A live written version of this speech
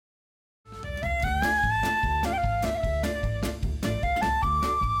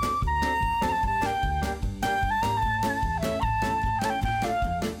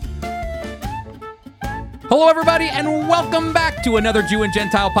Hello, everybody, and welcome back to another Jew and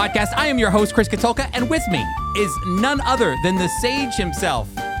Gentile podcast. I am your host, Chris Katulka, and with me is none other than the sage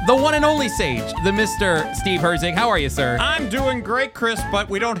himself, the one and only sage, the Mr. Steve Herzig. How are you, sir? I'm doing great, Chris, but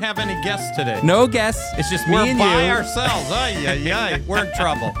we don't have any guests today. No guests. It's just me and you. We're by ourselves. We're in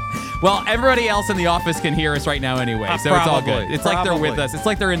trouble. Well, everybody else in the office can hear us right now anyway, so it's all good. It's like they're with us. It's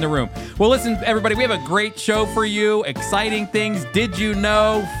like they're in the room. Well, listen, everybody, we have a great show for you. Exciting things. Did you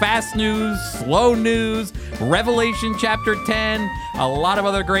know? Fast news, slow news, Revelation chapter 10, a lot of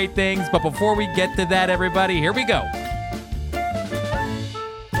other great things. But before we get to that, everybody, here we go.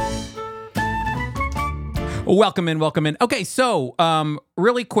 Welcome in. Okay, so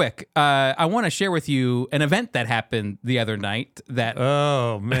really quick, I want to share with you an event that happened the other night.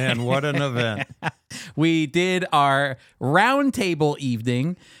 Oh, man, what an event. We did our roundtable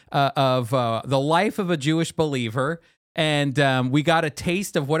evening of the life of a Jewish believer, and we got a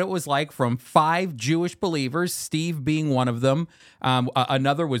taste of what it was like from 5 Jewish believers, Steve being one of them.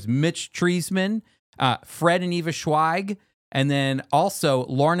 Another was Mitch Treisman, Fred and Eva Schweig, and then also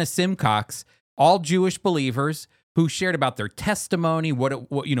Lorna Simcox, all Jewish believers who shared about their testimony, what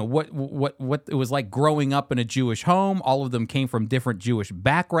it was like growing up in a Jewish home. All of them came from different Jewish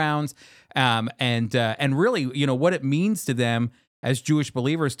backgrounds, and really, what it means to them as Jewish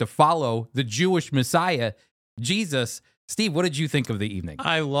believers to follow the Jewish Messiah, Jesus. Steve, what did you think of the evening?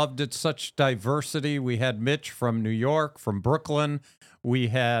 I loved it. Such diversity. We had Mitch from New York, from Brooklyn. We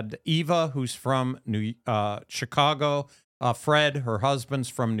had Eva, who's from Chicago. Fred, her husband's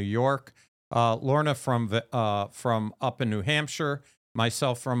from New York. Lorna from up in New Hampshire,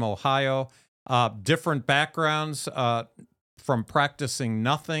 myself from Ohio, different backgrounds, from practicing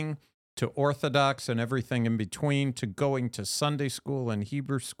nothing to Orthodox and everything in between, to going to Sunday school and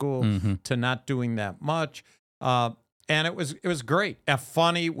Hebrew school, to not doing that much. And it was great.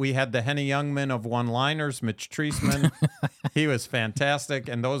 Funny, we had the Henny Youngman of one-liners, Mitch Treisman. He was fantastic.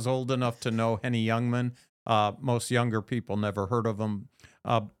 And those old enough to know Henny Youngman, most younger people never heard of him.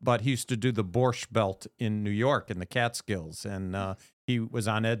 But he used to do the Borscht Belt in New York in the Catskills, and he was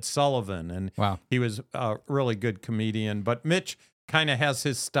on Ed Sullivan, and wow. He was a really good comedian. But Mitch kind of has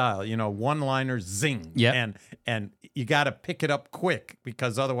his style, one-liners, zing, and you got to pick it up quick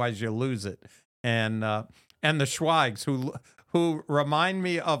because otherwise you lose it. And the Schweigs, who remind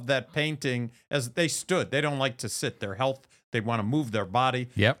me of that painting as they stood. They don't like to sit. Their health. They want to move their body.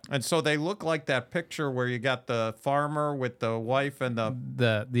 Yep. And so they look like that picture where you got the farmer with the wife and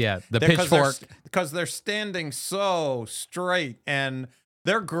the pitchfork. Because they're standing so straight, and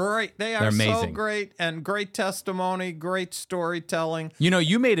they're great. They're amazing. So great, and great testimony, great storytelling.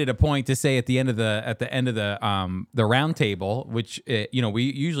 You made it a point to say at the end of the round table, which we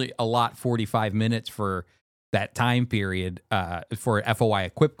usually allot 45 minutes for that time period for FOI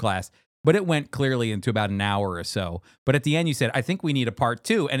Equip class. But it went clearly into about an hour or so. But at the end, you said, I think we need a part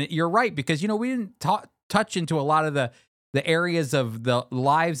 2. And you're right, because, we didn't touch into a lot of the areas of the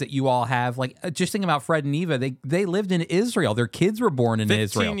lives that you all have. Like, just think about Fred and Eva. They lived in Israel. Their kids were born in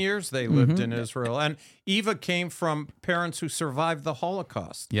Israel. 15 years they lived in Israel. And Eva came from parents who survived the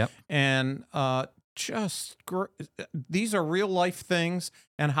Holocaust. Yep. And these are real life things,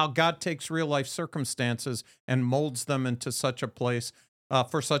 and how God takes real life circumstances and molds them into such a place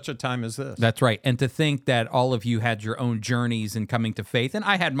for such a time as this. That's right. And to think that all of you had your own journeys in coming to faith, and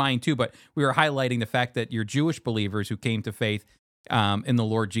I had mine too, but we were highlighting the fact that you're Jewish believers who came to faith in the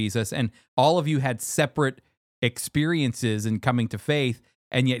Lord Jesus, and all of you had separate experiences in coming to faith,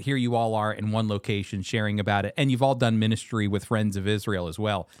 and yet here you all are in one location sharing about it. And you've all done ministry with Friends of Israel as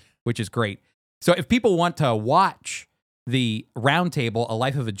well, which is great. So if people want to watch the Roundtable, A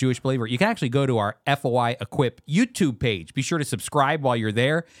Life of a Jewish Believer, you can actually go to our FOI Equip YouTube page. Be sure to subscribe while you're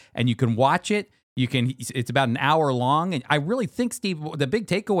there, and you can watch it. It's about an hour long, and I really think, Steve, the big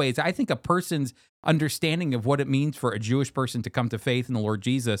takeaway is I think a person's understanding of what it means for a Jewish person to come to faith in the Lord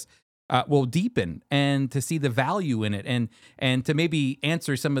Jesus will deepen, and to see the value in it, and to maybe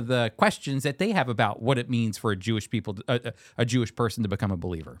answer some of the questions that they have about what it means for a Jewish person to become a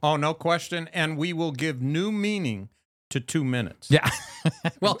believer. Oh, no question. And we will give new meaning to 2 minutes. Yeah.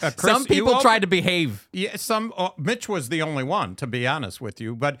 Well, Chris, some people tried to behave. Yeah, Mitch was the only one, to be honest with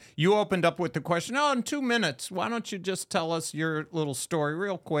you. But you opened up with the question, in 2 minutes, why don't you just tell us your little story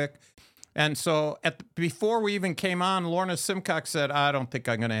real quick? And so before we even came on, Lorna Simcox said, I don't think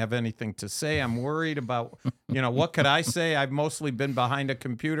I'm going to have anything to say. I'm worried about, what could I say? I've mostly been behind a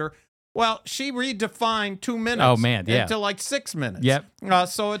computer. Well, she redefined 2 minutes. Oh, man, yeah. Into like 6 minutes. Yep.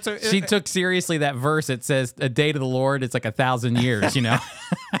 So she took seriously that verse. It says, a day to the Lord, it's like 1,000 years,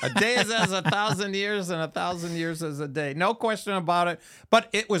 A day is as 1,000 years, and 1,000 years as a day. No question about it. But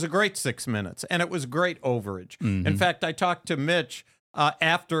it was a great 6 minutes, and it was great overage. In fact, I talked to Mitch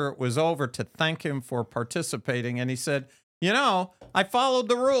after it was over to thank him for participating, and he said, you know, I followed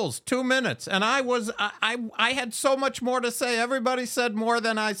the rules, 2 minutes, and I had so much more to say. Everybody said more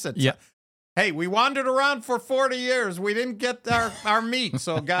than I said. Yeah. Hey, we wandered around for 40 years. We didn't get our meat,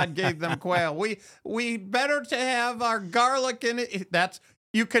 so God gave them quail. We better to have our garlic in it.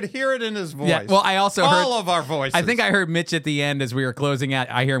 You could hear it in his voice. Yeah, well, I also heard all of our voices. I think I heard Mitch at the end as we were closing out.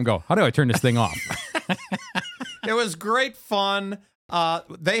 I hear him go, "How do I turn this thing off?" It was great fun.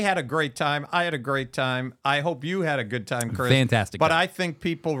 They had a great time. I had a great time. I hope you had a good time, Chris. Fantastic. But I think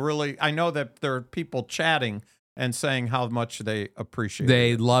people really, I know that there are people chatting and saying how much they appreciate it.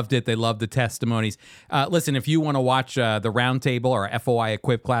 They loved it. They loved the testimonies. Listen, if you want to watch the Roundtable, or FOI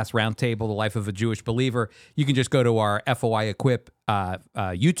Equip class Roundtable, The Life of a Jewish Believer, you can just go to our FOI Equip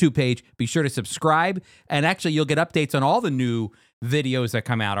YouTube page. Be sure to subscribe, and actually you'll get updates on all the new videos that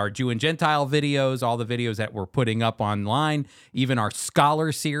come out, our Jew and Gentile videos, all the videos that we're putting up online, even our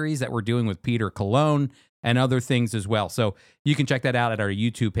Scholar series that we're doing with Peter Cologne, and other things as well. So you can check that out at our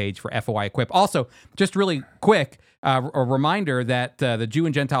YouTube page for FOI Equip. Also, just really quick, a reminder that the Jew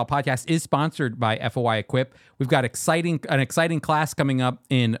and Gentile podcast is sponsored by FOI Equip. We've got an exciting class coming up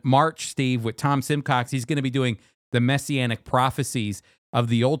in March, Steve, with Tom Simcox. He's going to be doing the Messianic prophecies of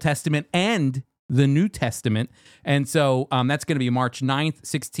the Old Testament and the New Testament. And so that's going to be March 9th,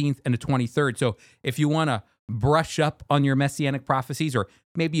 16th, and the 23rd. So if you want to brush up on your Messianic prophecies, or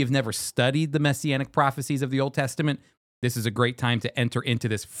maybe you've never studied the Messianic prophecies of the Old Testament, this is a great time to enter into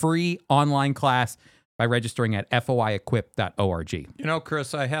this free online class by registering at foiequip.org. You know,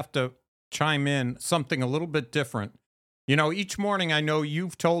 Chris, I have to chime in something a little bit different. You know, each morning, I know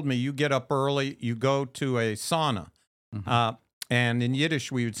you've told me you get up early, you go to a sauna. And in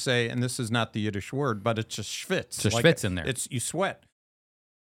Yiddish, we would say, and this is not the Yiddish word, but it's a schwitz. It's a schwitz in there. You sweat.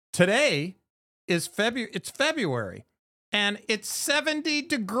 Today is February, and it's 70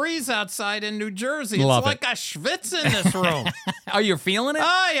 degrees outside in New Jersey. Love it's like a schwitz in this room. Oh, you're feeling it?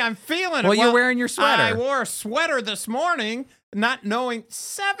 I'm feeling it. Well, you're wearing your sweater. I wore a sweater this morning, not knowing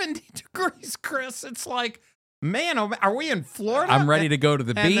 70 degrees, Chris. It's like, man, are we in Florida? I'm ready to go to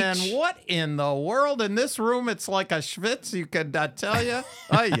the beach. And then what in the world? In this room, it's like a schwitz. You could tell you.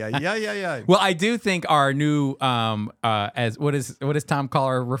 Yeah. Well, I do think our new, as what does Tom call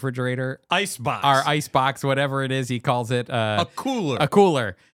our refrigerator? Ice box. Our ice box, whatever it is, he calls it. A cooler. A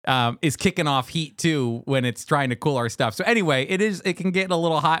cooler. Is kicking off heat too when it's trying to cool our stuff. So anyway, it can get a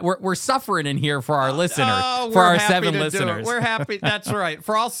little hot. We're suffering in here for our listeners, for our 7 listeners. We're happy. That's right,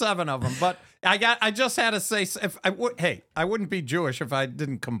 for all 7 of them. But I just had to say, I wouldn't be Jewish if I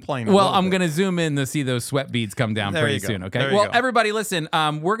didn't complain. Well, I'm going to zoom in to see those sweat beads come down pretty soon. Okay. Well, everybody, listen.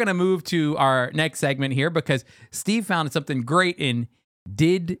 We're going to move to our next segment here because Steve found something great in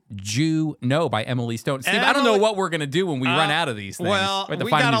Did Jew Know by Emily Stone. Steve, I don't know what we're going to do when we run out of these things. Well, we have to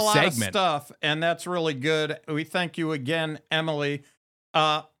we find got a new a lot segment. of stuff, and that's really good. We thank you again, Emily.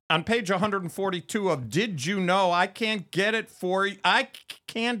 On page 142 of Did You Know, I can't get it for you. I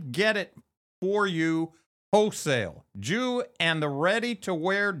can't get it for you wholesale. Jew and the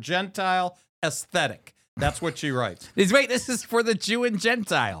ready-to-wear Gentile aesthetic. That's what she writes. Wait, this is for the Jew and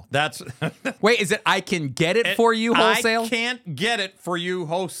Gentile. That's Wait, is it I can get it for you wholesale? I can't get it for you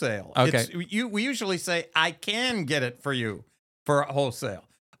wholesale. Okay. We usually say I can get it for you for wholesale.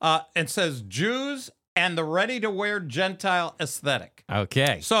 It says Jews and the ready-to-wear Gentile aesthetic.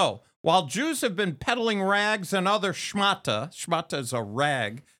 Okay. So while Jews have been peddling rags and other shmata is a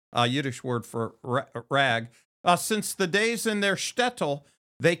rag, a Yiddish word for rag, since the days in their shtetl,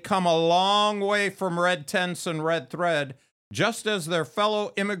 they come a long way from red tents and red thread, just as their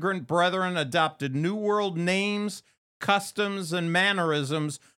fellow immigrant brethren adopted New World names, customs, and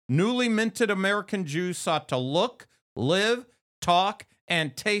mannerisms. Newly minted American Jews sought to look, live, talk,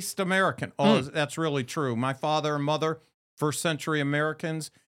 and taste American. Oh, that's really true. My father and mother, first century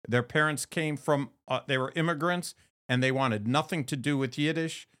Americans, their parents came from, they were immigrants, and they wanted nothing to do with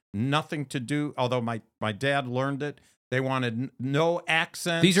Yiddish, nothing to do, although my dad learned it. They wanted no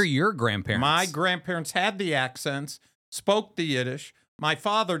accents. These are your grandparents. My grandparents had the accents, spoke the Yiddish. My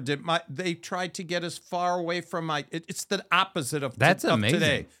father did. They tried to get as far away from it's the opposite of That's amazing.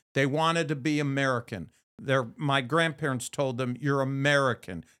 Today. They wanted to be American. My grandparents told them, you're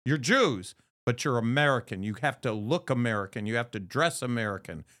American. You're Jews, but you're American. You have to look American. You have to dress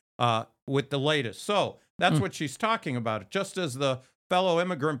American with the latest. So that's what she's talking about. Just as the fellow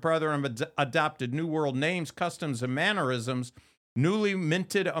immigrant brethren adopted New World names, customs, and mannerisms, newly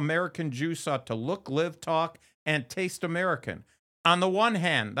minted American Jews sought to look, live, talk, and taste American. On the one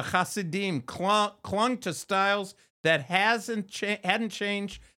hand, the Hasidim clung to styles that hadn't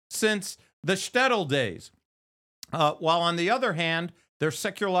changed since the shtetl days, while on the other hand, their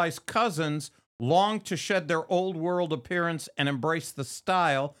secularized cousins longed to shed their old world appearance and embrace the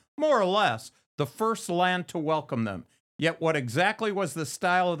style, more or less, the first land to welcome them. Yet what exactly was the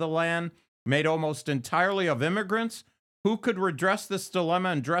style of the land made almost entirely of immigrants? Who could redress this dilemma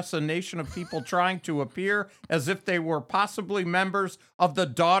and dress a nation of people trying to appear as if they were possibly members of the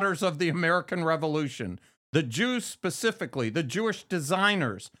Daughters of the American Revolution? The Jews specifically, the Jewish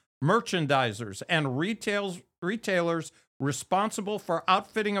designers, merchandisers, and retailers responsible for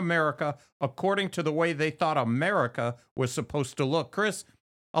outfitting America according to the way they thought America was supposed to look. Chris,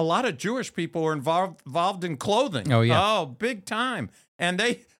 a lot of Jewish people were involved in clothing. Oh, yeah. Oh, big time. And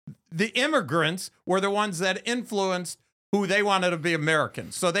the immigrants were the ones that influenced who they wanted to be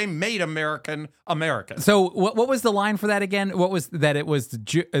American. So they made American. So what was the line for that again? What was that? It was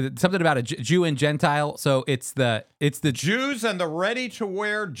something about a Jew and Gentile. So it's the Jews and the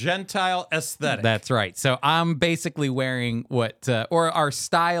ready-to-wear Gentile aesthetic. That's right. So I'm basically wearing or our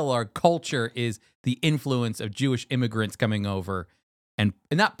style, our culture is the influence of Jewish immigrants coming over and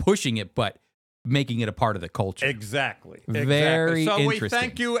not pushing it, but making it a part of the culture. Exactly. Very so interesting. we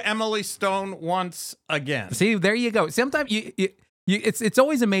thank you, Emily Stone, once again. See, there you go. Sometimes it's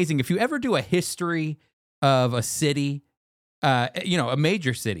always amazing if you ever do a history of a city, a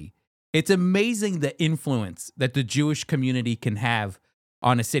major city. It's amazing the influence that the Jewish community can have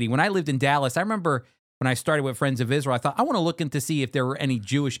on a city. When I lived in Dallas, I remember when I started with Friends of Israel, I thought I want to look into see if there were any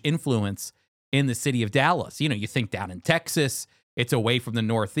Jewish influence in the city of Dallas. You think down in Texas. It's away from the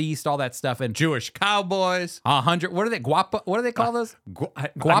Northeast, all that stuff, and Jewish cowboys. 100. What are they? What do they call those?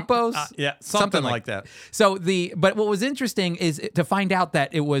 Guapos. Yeah, something like that. So but what was interesting is to find out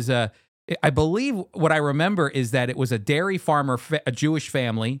that it was I believe what I remember is that it was a dairy farmer, a Jewish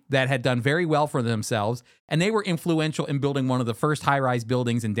family that had done very well for themselves, and they were influential in building one of the first high-rise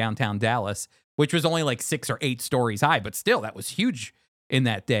buildings in downtown Dallas, which was only like 6 or 8 stories high, but still that was huge in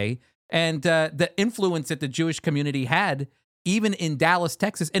that day. And the influence that the Jewish community had. Even in Dallas,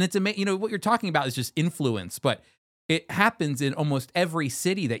 Texas. And it's amazing, what you're talking about is just influence, but it happens in almost every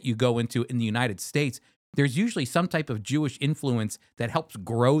city that you go into in the United States. There's usually some type of Jewish influence that helps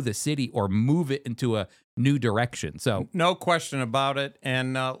grow the city or move it into a new direction. So no question about it.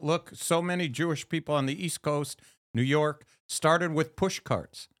 And look, so many Jewish people on the East Coast, New York, started with push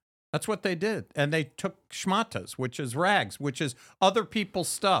carts. That's what they did. And they took shmatas, which is rags, which is other people's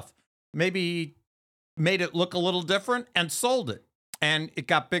stuff. Maybe made it look a little different and sold it. And it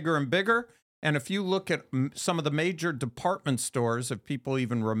got bigger and bigger. And if you look at some of the major department stores, if people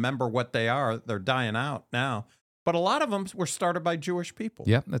even remember what they are, they're dying out now. But a lot of them were started by Jewish people.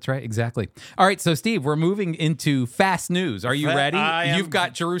 Yep, that's right. Exactly. All right. So, Steve, we're moving into fast news. Are you ready? You've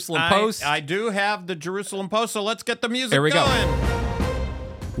got Jerusalem Post. I do have the Jerusalem Post. So let's get the music going. There we go.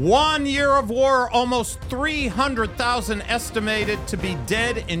 1 year of war, almost 300,000 estimated to be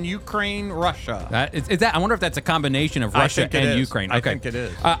dead in Ukraine, Russia. Is that? I wonder if that's a combination of Russia and Ukraine. Okay. I think it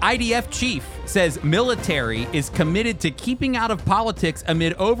is. IDF chief says military is committed to keeping out of politics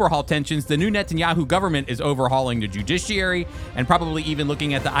amid overhaul tensions. The new Netanyahu government is overhauling the judiciary and probably even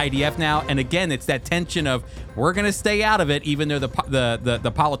looking at the IDF now. And again, it's that tension of we're going to stay out of it, even though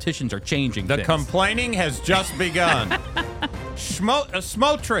the politicians are changing The things. complaining has just begun.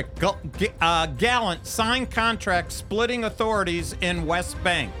 Smotrich, Gallant signed contract splitting authorities in West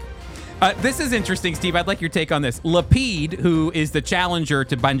Bank. This is interesting, Steve. I'd like your take on this. Lapid, who is the challenger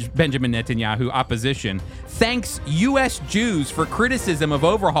to Benjamin Netanyahu opposition, thanks U.S. Jews for criticism of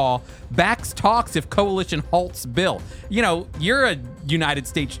overhaul, backs talks if coalition halts bill. You're a United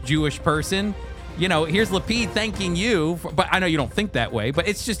States Jewish person. Here's Lapid thanking you, but I know you don't think that way, but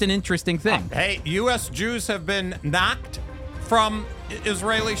it's just an interesting thing. Hey, U.S. Jews have been knocked from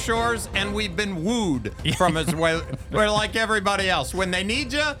Israeli shores, and we've been wooed from Israel. We're like everybody else. When they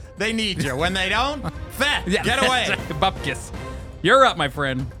need you, they need you. When they don't, get away. Bupkis. You're up, my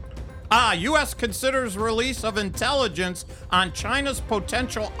friend. U.S. considers release of intelligence on China's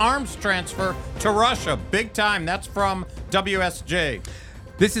potential arms transfer to Russia. Big time. That's from WSJ.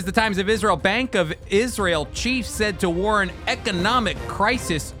 This is the Times of Israel. Bank of Israel chief said to warn economic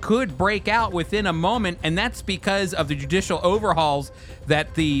crisis could break out within a moment, and that's because of the judicial overhauls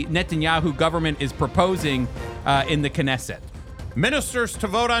that the Netanyahu government is proposing in the Knesset. Ministers to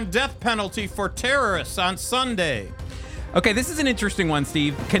vote on death penalty for terrorists on Sunday. Okay, this is an interesting one,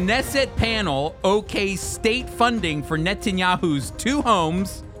 Steve. Knesset panel okays state funding for Netanyahu's 2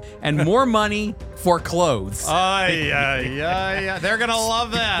 homes and more money for clothes. Yeah. They're going to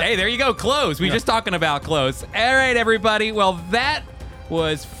love that. Hey, there you go, clothes. We were just talking about clothes. All right, everybody. Well, that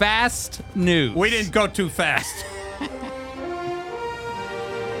was fast news. We didn't go too fast.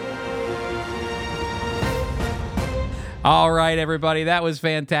 All right, everybody. That was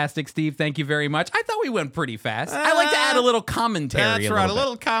fantastic, Steve. Thank you very much. I thought we went pretty fast. I like to add a little commentary. That's right, a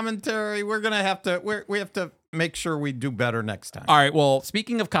little commentary. We're gonna have to. We have to make sure we do better next time. All right. Well,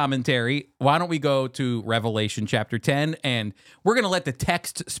 speaking of commentary, why don't we go to Revelation chapter 10, and we're gonna let the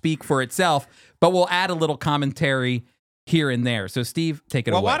text speak for itself, but we'll add a little commentary here and there. So, Steve, take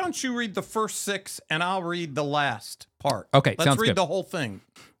it away. Well, why don't you read the first 6, and I'll read the last part. Okay, let's sounds read good. the whole thing.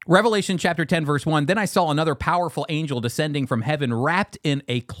 Revelation chapter 10, verse 1, Then I saw another powerful angel descending from heaven, wrapped in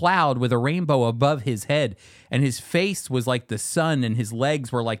a cloud with a rainbow above his head, and his face was like the sun, and his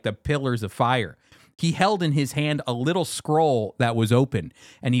legs were like the pillars of fire. He held in his hand a little scroll that was open,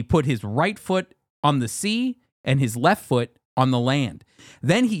 and he put his right foot on the sea and his left foot on the land.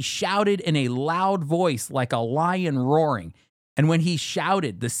 Then he shouted in a loud voice like a lion roaring. And when he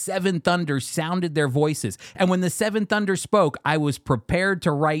shouted, the 7 thunders sounded their voices. And when the 7 thunders spoke, I was prepared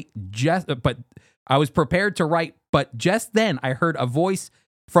to write, but just then I heard a voice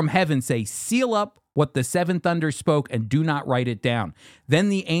from heaven say, "Seal up what the 7 thunders spoke and do not write it down." Then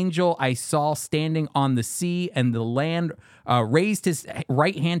the angel I saw standing on the sea and the land raised his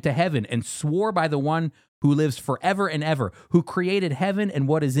right hand to heaven and swore by the one who lives forever and ever, who created heaven and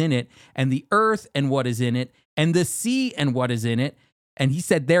what is in it, and the earth and what is in it, and the sea and what is in it. And he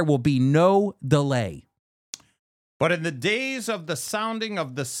said, there will be no delay. But in the days of the sounding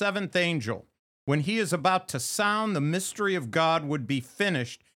of the 7th angel, when he is about to sound, the mystery of God would be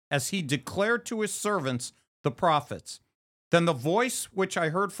finished, as he declared to his servants, the prophets. Then the voice which I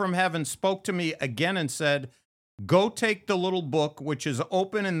heard from heaven spoke to me again and said, Go take the little book which is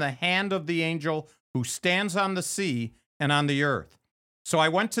open in the hand of the angel who stands on the sea and on the earth. So I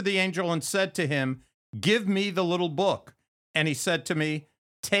went to the angel and said to him, Give me the little book. And he said to me,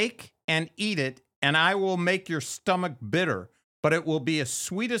 Take and eat it, and I will make your stomach bitter, but it will be as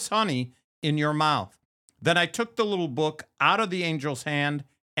sweet as honey in your mouth. Then I took the little book out of the angel's hand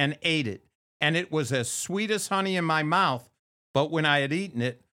and ate it, and it was as sweet as honey in my mouth, but when I had eaten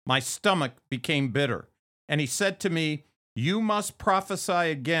it, my stomach became bitter. And he said to me, You must prophesy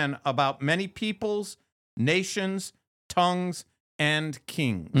again about many peoples, nations, tongues, and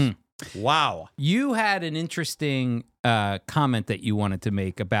kings. Wow. You had an interesting comment that you wanted to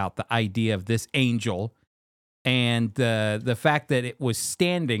make about the idea of this angel and the fact that it was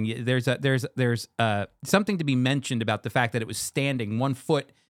standing. There's something to be mentioned about the fact that it was standing, 1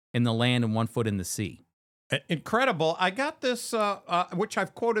 foot in the land and 1 foot in the sea. Incredible. I got this, which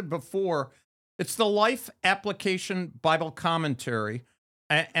I've quoted before. It's the Life Application Bible Commentary,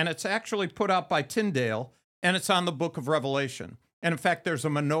 and it's actually put out by Tyndale, and it's on the book of Revelation. And in fact, there's a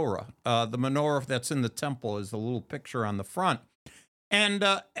menorah. The menorah that's in the temple is the little picture on the front. And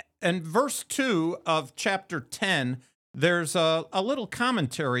verse 2 of chapter 10, there's a little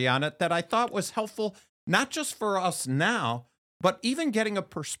commentary on it that I thought was helpful, not just for us now, but even getting a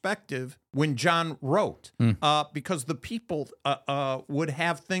perspective when John wrote, because the people would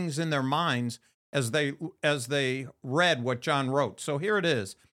have things in their minds as they read what John wrote. So here it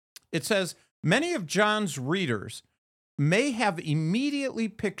is. It says, Many of John's readers may have immediately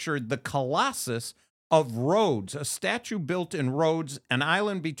pictured the Colossus of Rhodes, a statue built in Rhodes, an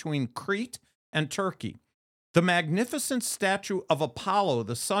island between Crete and Turkey. The magnificent statue of Apollo,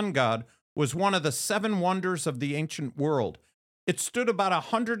 the sun god, was one of the 7 wonders of the ancient world. It stood about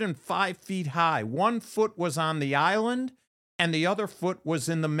 105 feet high. 1 foot was on the island, and the other foot was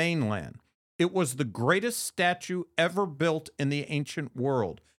in the mainland. It was the greatest statue ever built in the ancient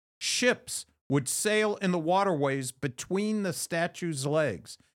world. Ships would sail in the waterways between the statue's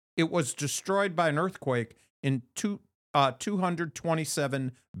legs. It was destroyed by an earthquake in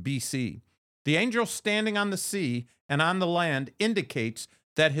 227 BC. The angel standing on the sea and on the land indicates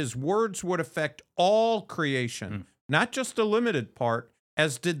that his words would affect all creation, not just a limited part,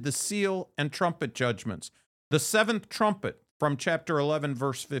 as did the seal and trumpet judgments. The 7th trumpet, from chapter 11,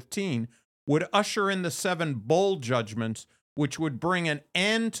 verse 15, would usher in the 7 bowl judgments, which would bring an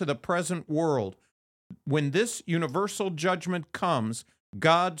end to the present world. When this universal judgment comes,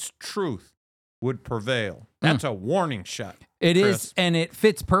 God's truth would prevail. That's a warning shot. It Chris. is, and it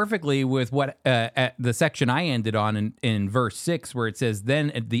fits perfectly with what the section I ended on in verse 6, where it says,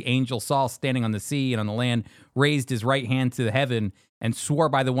 Then the angel saw standing on the sea and on the land, raised his right hand to the heaven, and swore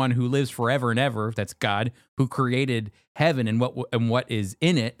by the one who lives forever and ever, that's God, who created heaven and what is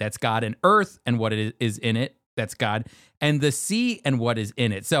in it, that's God, and earth and what is in it, that's God, and the sea and what is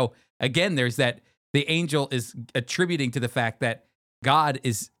in it. So again, there's that the angel is attributing to the fact that God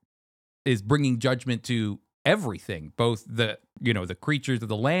is bringing judgment to everything, both the creatures of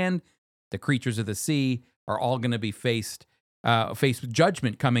the land, the creatures of the sea are all going to be faced with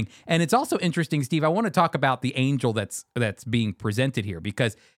judgment coming. And it's also interesting, Steve, I want to talk about the angel that's being presented here,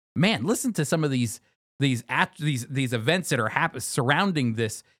 because man, listen to some of these events that are surrounding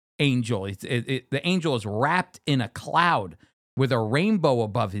this angel. The angel is wrapped in a cloud with a rainbow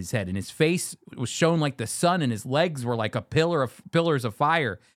above his head, and his face was shown like the sun, and his legs were like pillars of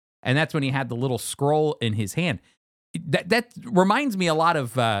fire. And that's when he had the little scroll in his hand. That reminds me a lot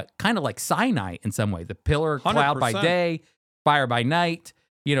of kind of like Sinai in some way. The pillar cloud 100%. by day, fire by night.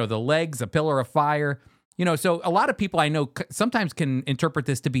 The legs, a pillar of fire. So a lot of people I know sometimes can interpret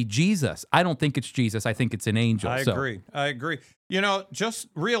this to be Jesus. I don't think it's Jesus. I think it's an angel. I agree. Just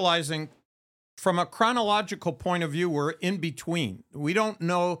realizing from a chronological point of view, we're in between. We don't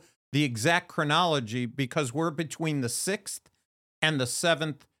know the exact chronology because we're between the 6th and the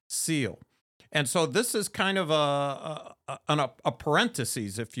 7th seal. And so this is kind of a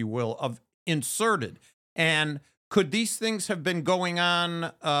parenthesis, if you will, of inserted. And could these things have been going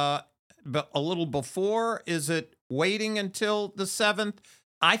on a little before? Is it waiting until the 7th?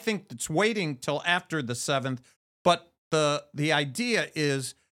 I think it's waiting till after the 7th. But the idea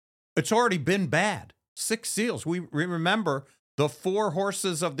is it's already been bad. 6 seals. We remember the 4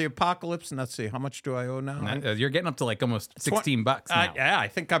 horses of the apocalypse. And let's see, how much do I owe now? You're getting up to like almost $16 now. Yeah, I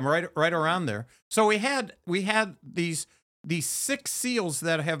think I'm right around there. So we had these 6 seals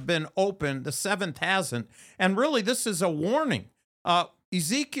that have been opened. The 7th hasn't. And really, this is a warning.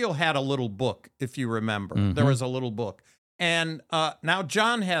 Ezekiel had a little book, if you remember. Mm-hmm. There was a little book. And now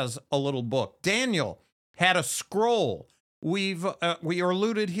John has a little book. Daniel had a scroll. We are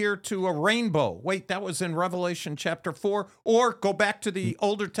alluded here to a rainbow. Wait, that was in Revelation chapter 4. Or go back to the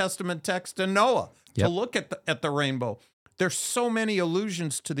Older Testament text in Noah to look at the rainbow. There's so many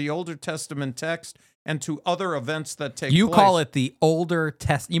allusions to the Older Testament text and to other events that take place. You call it the Older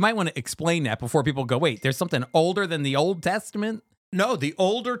Testament. You might want to explain that before people go, wait, there's something older than the Old Testament? No, the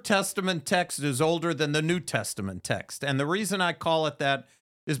Older Testament text is older than the New Testament text. And the reason I call it that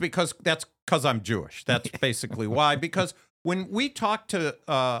is because I'm Jewish. That's basically why. Because when we talk to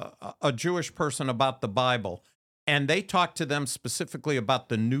a Jewish person about the Bible, and they talk to them specifically about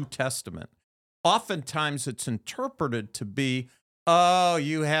the New Testament, oftentimes it's interpreted to be, oh,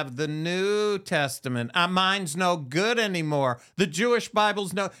 you have the New Testament. Mine's no good anymore. The Jewish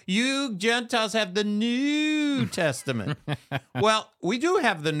Bible's no. You Gentiles have the New Testament. Well, we do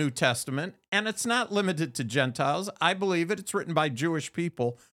have the New Testament, and it's not limited to Gentiles. I believe it. It's written by Jewish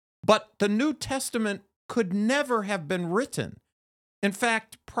people. But the New Testament could never have been written. In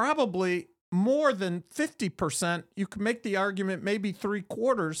fact, probably more than 50%, you can make the argument maybe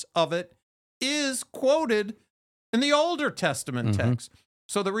 3/4 of it is quoted in the Older Testament text.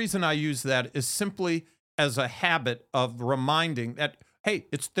 So the reason I use that is simply as a habit of reminding that, hey,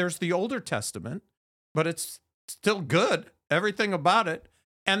 there's the Older Testament, but it's still good, everything about it.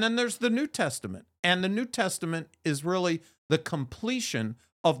 And then there's the New Testament. And the New Testament is really the completion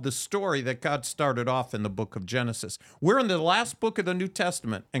of the story that God started off in the book of Genesis. We're in the last book of the New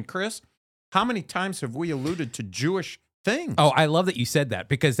Testament. And Chris, how many times have we alluded to Jewish things? Oh, I love that you said that,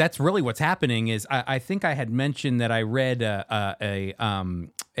 because that's really what's happening. Is I think I had mentioned that I read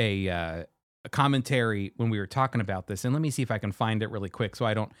a commentary when we were talking about this, and let me see if I can find it really quick so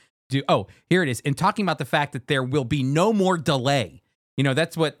I don't do. Oh, here it is. In talking about the fact that there will be no more delay.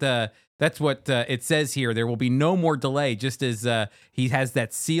 That's what it says here. There will be no more delay, just as he has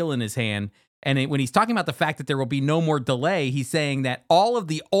that seal in his hand. And when he's talking about the fact that there will be no more delay, he's saying that all of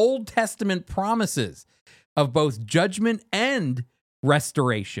the Old Testament promises of both judgment and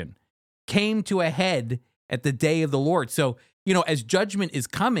restoration came to a head at the day of the Lord. So, as judgment is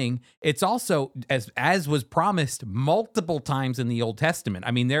coming, it's also, as was promised multiple times in the Old Testament.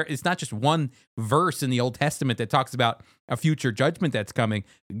 I mean, it's not just one verse in the Old Testament that talks about a future judgment that's coming.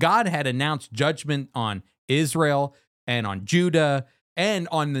 God had announced judgment on Israel and on Judah and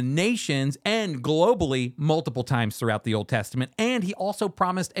on the nations and globally multiple times throughout the Old Testament. And he also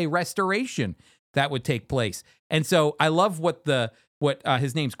promised a restoration that would take place. And so I love what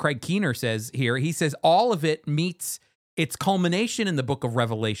his name's Craig Keener says here. He says all of it meets its culmination in the book of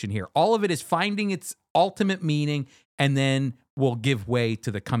Revelation here. All of it is finding its ultimate meaning and then will give way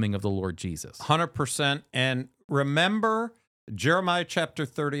to the coming of the Lord Jesus. 100%. And remember Jeremiah chapter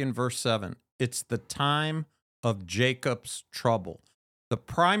 30 and verse 7. It's the time of Jacob's trouble. The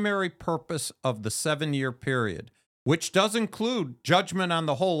primary purpose of the 7-year period which does include judgment on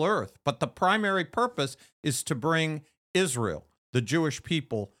the whole earth. But the primary purpose is to bring Israel, the Jewish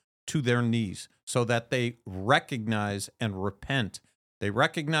people, to their knees so that they recognize and repent. They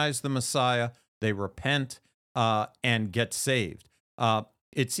recognize the Messiah, they repent, and get saved.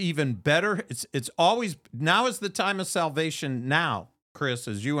 It's even better. It's always, now is the time of salvation now, Chris,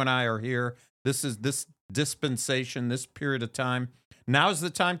 as you and I are here. This is this dispensation, this period of time. Now is the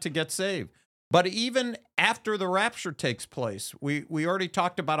time to get saved. But even after the rapture takes place, we already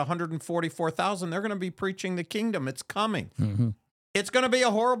talked about 144,000. They're going to be preaching the kingdom. It's coming. Mm-hmm. It's going to be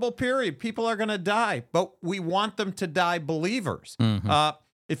a horrible period. People are going to die, but we want them to die believers. Mm-hmm.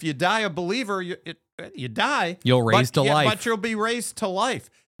 If you die a believer, you die. You'll raise to life. But you'll be raised to life.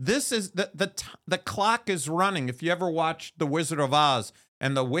 This is the clock is running. If you ever watched The Wizard of Oz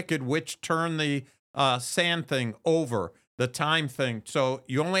and the Wicked Witch turn the sand thing over, the time thing, so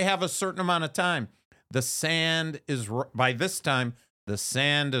you only have a certain amount of time. The sand is, by this time, the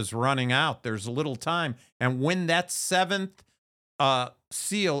sand is running out. There's little time. And when that seventh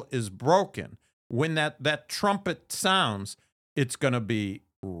seal is broken, when that trumpet sounds, it's going to be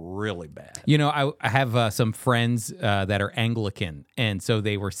really bad. You know, I have some friends that are Anglican, and so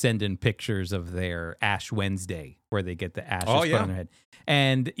they were sending pictures of their Ash Wednesday, where they get the ashes put on their head.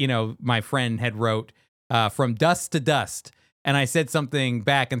 And, you know, my friend had wrote, from dust to dust. And I said something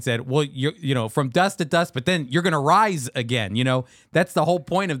back and said, well, you know, from dust to dust, but then you're going to rise again. You know, that's the whole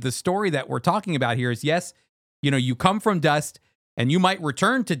point of the story that we're talking about here is, yes, you know, you come from dust and you might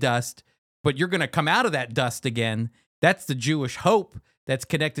return to dust, but you're going to come out of that dust again. That's the Jewish hope that's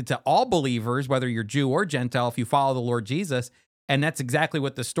connected to all believers, whether you're Jew or Gentile, if you follow the Lord Jesus. And that's exactly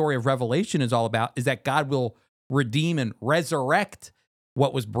what the story of Revelation is all about, is that God will redeem and resurrect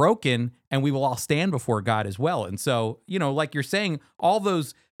what was broken, and we will all stand before God as well. And so, you know, like you're saying, all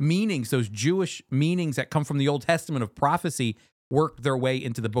those meanings, those Jewish meanings that come from the Old Testament of prophecy, work their way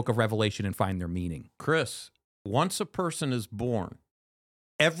into the book of Revelation and find their meaning. Chris, once a person is born,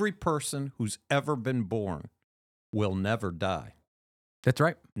 every person who's ever been born will never die. That's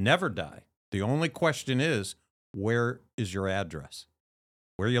right. Never die. The only question is, where is your address?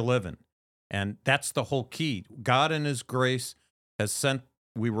 Where you living? And that's the whole key. God in his grace has sent,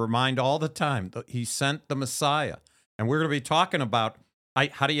 we remind all the time, that he sent the Messiah. And we're going to be talking about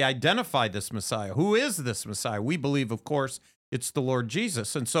how do you identify this Messiah? Who is this Messiah? We believe, of course, it's the Lord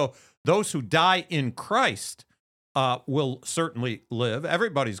Jesus. And so those who die in Christ will certainly live.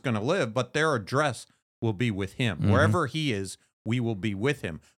 Everybody's going to live, but their address will be with him. Mm-hmm. Wherever he is, we will be with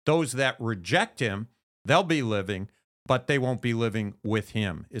him. Those that reject him, they'll be living, but they won't be living with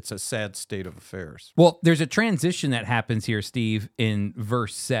him. It's a sad state of affairs. Well, there's a transition that happens here, Steve, in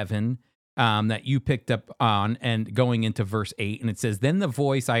verse 7 that you picked up on, and going into verse 8, and it says, "Then the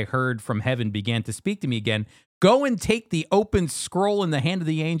voice I heard from heaven began to speak to me again. Go and take the open scroll in the hand of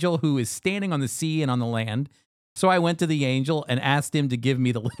the angel who is standing on the sea and on the land." So I went to the angel and asked him to give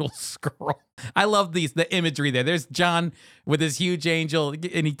me the little scroll. I love the imagery there. There's John with his huge angel,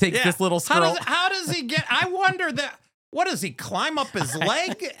 and he takes this little scroll. How does he get? I wonder that. What does he climb up his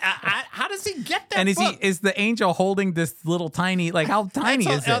leg? How does he get that? And book? Is the angel holding this little tiny? Like, how tiny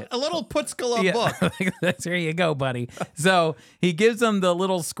is it? A little Putzkala book. There you go, buddy. So he gives him the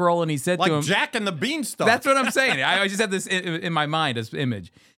little scroll, and he said to him, Jack and the Beanstalk. That's what I'm saying. I just have this in my mind as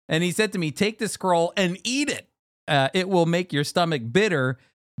image. And he said to me, "Take the scroll and eat it. It will make your stomach bitter,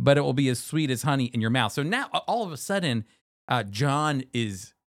 but it will be as sweet as honey in your mouth." So now, all of a sudden, John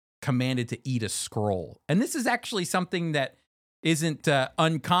is commanded to eat a scroll. And this is actually something that isn't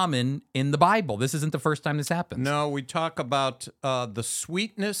uncommon in the Bible. This isn't the first time this happens. No, we talk about the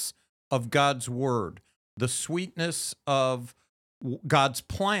sweetness of God's word, the sweetness of God's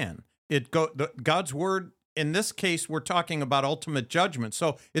plan. God's word, in this case, we're talking about ultimate judgment.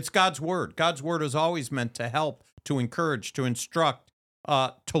 So it's God's word. God's word is always meant to help, to encourage, to instruct,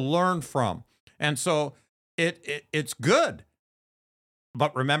 to learn from. And so it's good.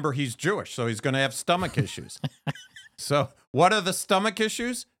 But remember, he's Jewish, so he's going to have stomach issues. So what are the stomach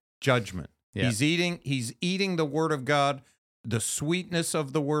issues? Judgment. Yeah. He's eating the word of God, the sweetness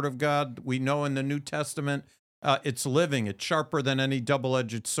of the word of God. We know in the New Testament, it's living. It's sharper than any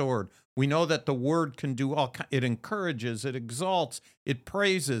double-edged sword. We know that the word can do all. It encourages, it exalts, it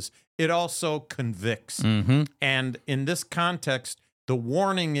praises, it also convicts. Mm-hmm. And in this context, the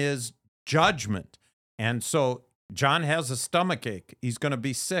warning is judgment. And so John has a stomach ache. He's going to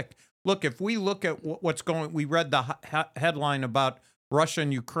be sick. Look, if we look at what's going, we read the headline about Russia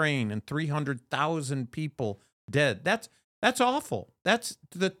and Ukraine and 300,000 people dead. That's awful. That's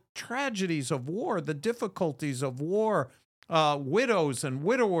the tragedies of war, the difficulties of war, widows and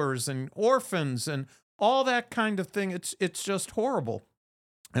widowers and orphans and all that kind of thing. It's just horrible.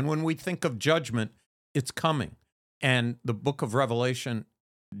 And when we think of judgment, it's coming. And the book of Revelation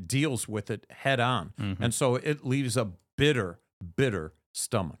deals with it head on. And so it leaves a bitter, bitter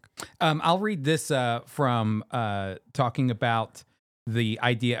stomach. I'll read this from talking about the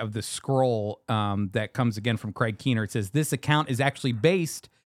idea of the scroll that comes again from Craig Keener. It says, this account is actually based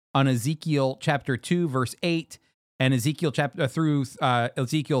on Ezekiel chapter 2, verse 8, and Ezekiel chapter through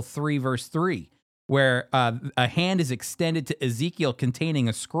Ezekiel 3, verse 3, where a hand is extended to Ezekiel containing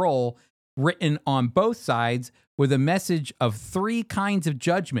a scroll written on both sides with a message of 3 kinds of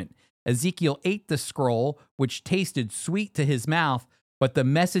judgment. Ezekiel ate the scroll, which tasted sweet to his mouth, but the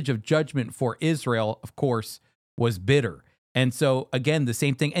message of judgment for Israel, of course, was bitter. And so, again, the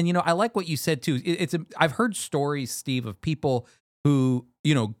same thing. And, I like what you said, too. I've heard stories, Steve, of people who,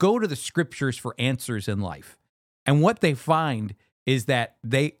 go to the scriptures for answers in life. And what they find is that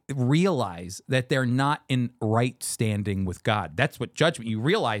they realize that they're not in right standing with God. That's what judgment, you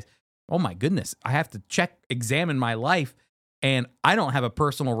realize, oh my goodness, I have to examine my life, and I don't have a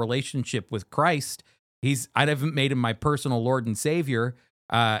personal relationship with Christ. I haven't made him my personal Lord and Savior.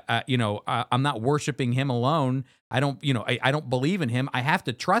 I'm not worshiping him alone. I don't believe in him. I have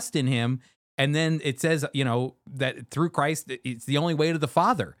to trust in him. And then it says, that through Christ, it's the only way to the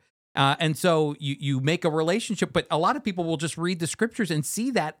Father. And so you make a relationship, but a lot of people will just read the scriptures and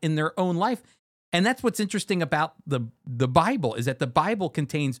see that in their own life. And that's what's interesting about the Bible, is that the Bible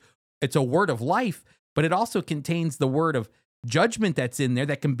it's a word of life, but it also contains the word of judgment that's in there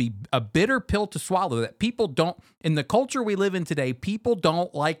that can be a bitter pill to swallow, that people don't, in the culture we live in today, people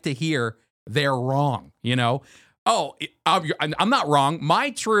don't like to hear they're wrong. Oh, I'm not wrong.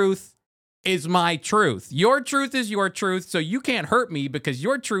 My truth is my truth. Your truth is your truth, so you can't hurt me because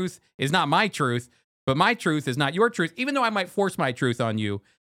your truth is not my truth, but my truth is not your truth, even though I might force my truth on you.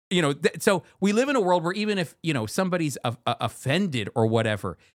 So we live in a world where even if, somebody's offended or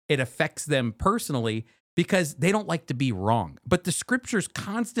whatever, it affects them personally because they don't like to be wrong. But the scriptures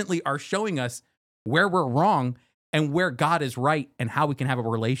constantly are showing us where we're wrong and where God is right and how we can have a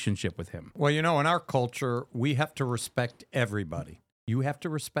relationship with him. Well, in our culture, we have to respect everybody. You have to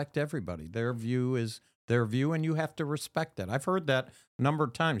respect everybody. Their view is their view, and you have to respect that. I've heard that a number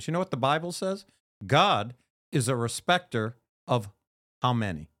of times. You know what the Bible says? God is a respecter of how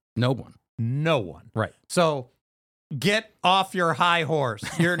many? No one. No one. Right. So get off your high horse.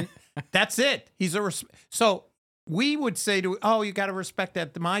 That's it. So we would say you got to respect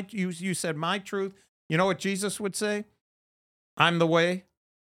that. You said my truth. You know what Jesus would say? I'm the way,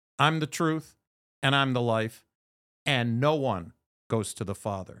 I'm the truth, and I'm the life, and no one goes to the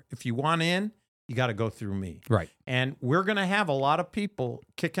Father. If you want in, you got to go through me. Right. And we're going to have a lot of people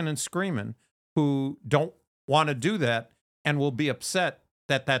kicking and screaming who don't want to do that and will be upset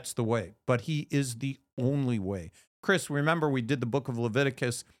that that's the way. But he is the only way. Chris, remember we did the book of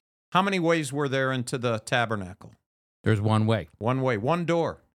Leviticus. How many ways were there into the tabernacle? There's one way. One way, one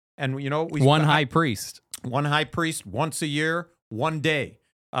door. And one high priest. One high priest once a year, one day.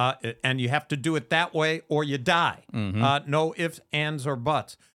 And you have to do it that way or you die. No ifs, ands, or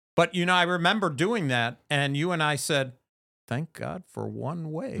buts. But, I remember doing that, and you and I said, thank God for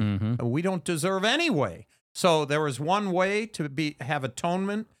one way. We don't deserve any way. So there was one way to have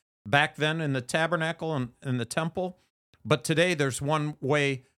atonement back then in the tabernacle and in the temple. But today there's one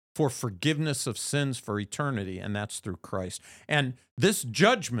way for forgiveness of sins for eternity, and that's through Christ. And this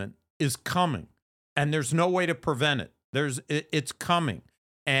judgment is coming, and there's no way to prevent it. It's coming.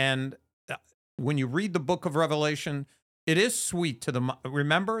 And when you read the book of Revelation, it is sweet to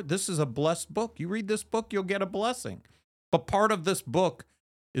remember, this is a blessed book. You read this book, you'll get a blessing. But part of this book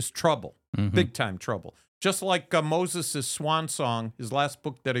is trouble, big time trouble. Just like Moses' swan song, his last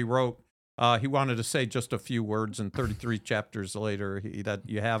book that he wrote, he wanted to say just a few words, and 33 chapters later, that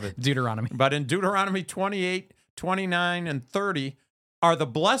you have it. Deuteronomy. But in Deuteronomy 28, 29, and 30 are the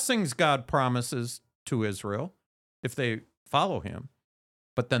blessings God promises to Israel if they follow him,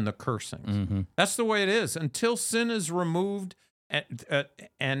 but then the cursings. That's the way it is. Until sin is removed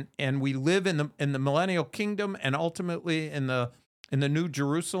and we live in the millennial kingdom and ultimately in the New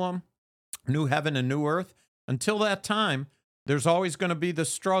Jerusalem, new heaven and new earth, until that time, there's always going to be the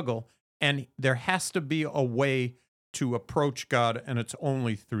struggle, and there has to be a way to approach God, and it's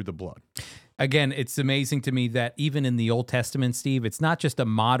only through the blood. Again, it's amazing to me that even in the Old Testament, Steve, it's not just a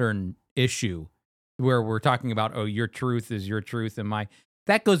modern issue where we're talking about, your truth is your truth and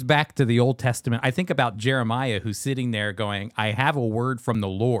that goes back to the Old Testament. I think about Jeremiah, who's sitting there going, I have a word from the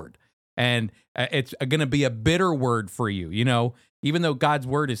Lord, and it's going to be a bitter word for you. Even though God's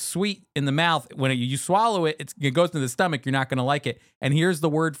word is sweet in the mouth, when you swallow it, it goes to the stomach, you're not going to like it. And here's the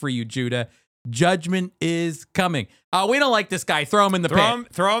word for you, Judah. Judgment is coming. We don't like this guy. Throw him in the pit.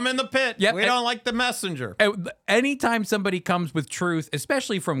 Throw him in the pit. Yep. We don't like the messenger. Anytime somebody comes with truth,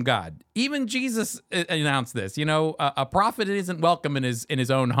 especially from God, even Jesus announced this. A prophet isn't welcome in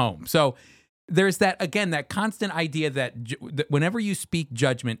his own home. So there's that constant idea that whenever you speak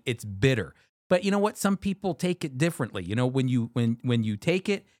judgment, it's bitter. But you know what? Some people take it differently. When you take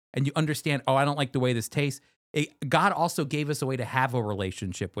it and you understand, I don't like the way this tastes. God also gave us a way to have a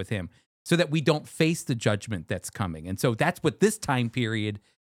relationship with him, so that we don't face the judgment that's coming. And so that's what this time period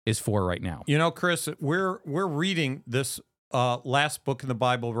is for right now. Chris, we're reading this last book in the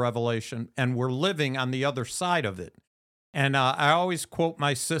Bible, Revelation, and we're living on the other side of it. And I always quote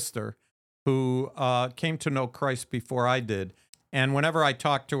my sister, who came to know Christ before I did. And whenever I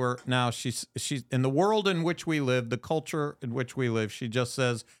talk to her now, she's in the world in which we live, the culture in which we live, she just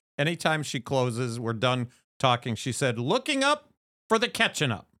says, anytime she closes, we're done talking, she said, looking up for the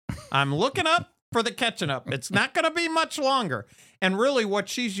catching up. I'm looking up for the catching up. It's not going to be much longer. And really what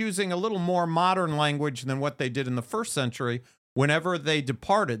she's using a little more modern language than what they did in the first century. Whenever they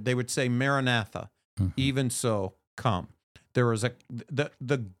departed, they would say, Maranatha, even so, come. There is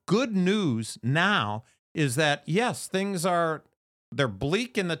the good news now is that, yes, they're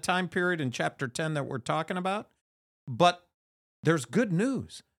bleak in the time period in chapter 10 that we're talking about, but there's good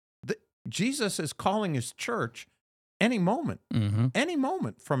news. Jesus is calling his church any moment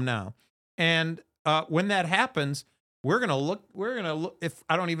from now. And when that happens, we're going to look, if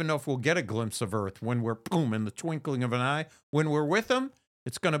I don't even know if we'll get a glimpse of earth when we're, boom, in the twinkling of an eye. When we're with him,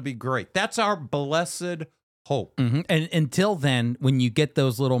 it's going to be great. That's our blessed hope. And until then, when you get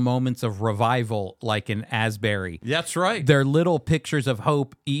those little moments of revival, like in Asbury. That's right. They're little pictures of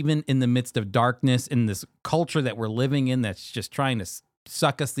hope, even in the midst of darkness, in this culture that we're living in that's just trying to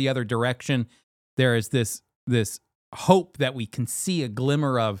suck us the other direction. There is this hope that we can see a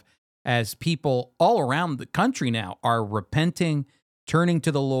glimmer of as people all around the country now are repenting, turning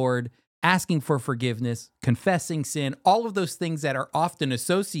to the Lord, asking for forgiveness, confessing sin, all of those things that are often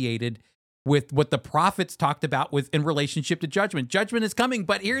associated with what the prophets talked about in relationship to judgment. Judgment is coming,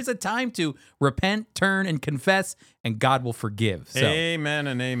 but here's a time to repent, turn, and confess, and God will forgive. So, amen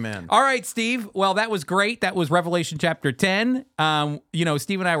and amen. All right, Steve. Well, that was great. That was Revelation chapter 10.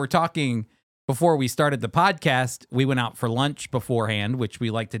 Steve and I were talking before we started the podcast. We went out for lunch beforehand, which we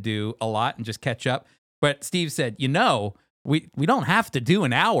like to do a lot and just catch up. But Steve said, we don't have to do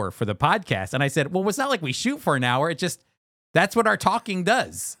an hour for the podcast. And I said, well, it's not like we shoot for an hour. That's what our talking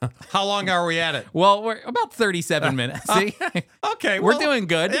does. How long are we at it? Well, we're about 37 minutes. See? Okay. We're doing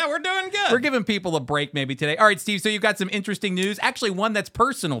good. Yeah, we're doing good. We're giving people a break maybe today. All right, Steve, so you've got some interesting news. Actually, one that's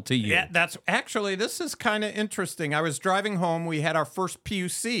personal to you. Yeah, this is kind of interesting. I was driving home. We had our first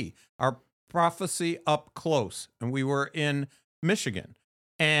PUC, our prophecy up close, and we were in Michigan.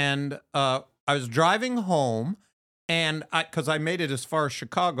 And I was driving home. And because I made it as far as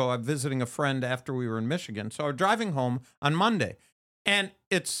Chicago, I'm visiting a friend after we were in Michigan. So I'm driving home on Monday. And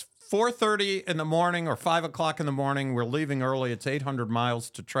it's 4:30 in the morning or 5 o'clock in the morning. We're leaving early. It's 800 miles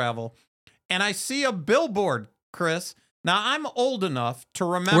to travel. And I see a billboard, Chris. Now, I'm old enough to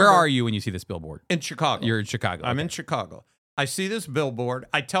remember. Where are you when you see this billboard? In Chicago. You're in Chicago. I'm in Chicago. I see this billboard.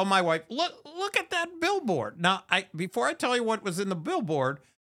 I tell my wife, look at that billboard. Now, before I tell you what was in the billboard,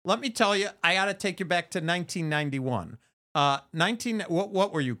 let me tell you, I got to take you back to 1991.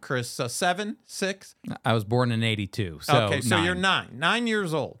 What were you, Chris? 7, 6? I was born in 82. So okay, so 9. You're 9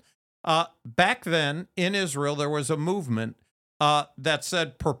 years old. Back then in Israel, there was a movement that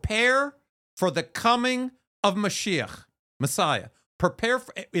said, prepare for the coming of Mashiach, Messiah.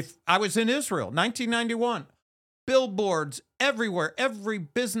 If I was in Israel, 1991, billboards everywhere, every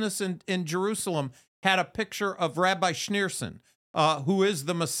business in Jerusalem had a picture of Rabbi Schneerson. Who is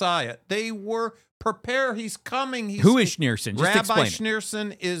the Messiah? They were prepare. He's coming. Who is Schneerson? Just Rabbi explain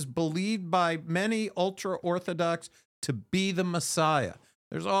Schneerson is believed by many ultra-Orthodox to be the Messiah.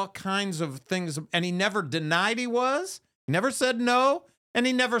 There's all kinds of things, and he never denied he was. He never said no, and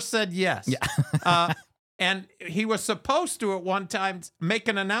he never said yes. Yeah. And he was supposed to at one time make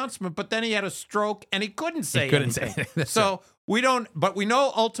an announcement, but then he had a stroke, and he couldn't say anything. So we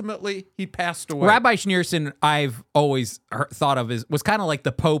know ultimately he passed away. Rabbi Schneerson, I've always thought of was kind of like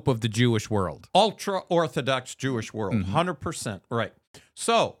the Pope of the Jewish world. Ultra-Orthodox Jewish world, 100%, right.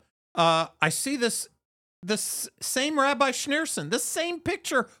 So I see this same Rabbi Schneerson, this same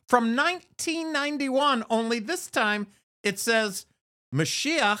picture from 1991, only this time it says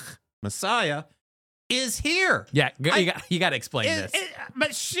Mashiach, Messiah, is here. Yeah, you got to explain this.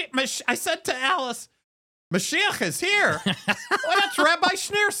 I said to Alice, Mashiach is here. Well, that's Rabbi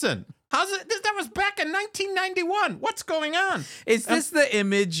Schneerson. How's it? That was back in 1991. What's going on? Is this the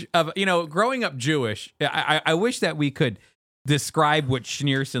image of, growing up Jewish? I wish that we could describe what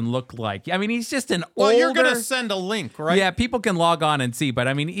Schneerson looked like. I mean, he's just an older... Well, you're going to send a link, right? Yeah, people can log on and see, but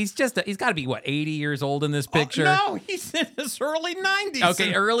I mean, he's got to be, 80 years old in this picture? No, he's in his early 90s.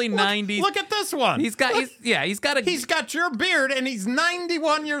 Okay, early 90s. Look at this one. He's got your beard, and he's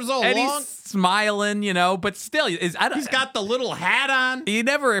 91 years old. And he's smiling, but still... He's got the little hat on. You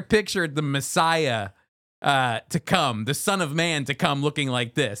never pictured the Messiah to come, the Son of Man to come looking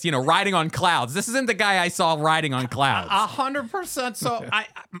like this, riding on clouds. This isn't the guy I saw riding on clouds. 100%. So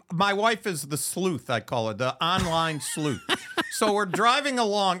my wife is the sleuth, I call her, the online sleuth. So we're driving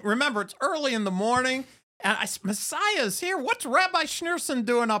along. Remember, it's early in the morning, and Messiah's here. What's Rabbi Schneerson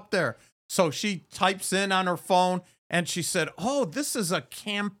doing up there? So she types in on her phone, and she said, oh, this is a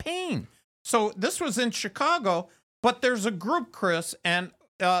campaign. So this was in Chicago, but there's a group, Chris, and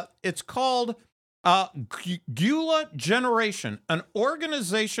it's called... Gula Generation, an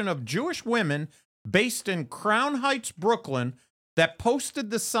organization of Jewish women based in Crown Heights, Brooklyn, that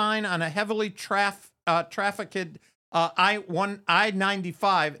posted the sign on a heavily trafficked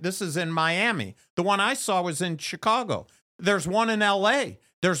I-95. This is in Miami. The one I saw was in Chicago. There's one in L.A.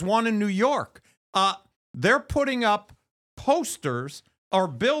 There's one in New York. They're putting up posters or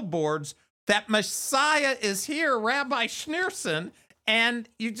billboards that Messiah is here, Rabbi Schneerson. And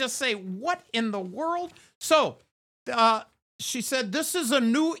you just say, what in the world? So she said, this is a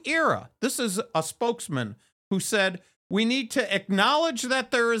new era. This is a spokesman who said, we need to acknowledge that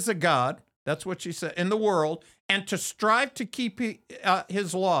there is a God. That's what she said, in the world, and to strive to keep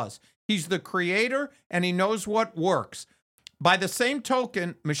his laws. He's the creator, and he knows what works. By the same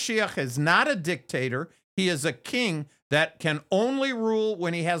token, Mashiach is not a dictator. He is a king that can only rule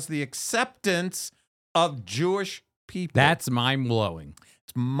when he has the acceptance of Jewish people. That's mind-blowing.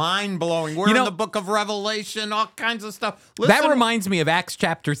 It's mind-blowing. We're in the book of Revelation, all kinds of stuff. That reminds me of Acts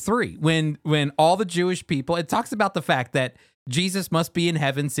chapter 3, when all the Jewish people, it talks about the fact that Jesus must be in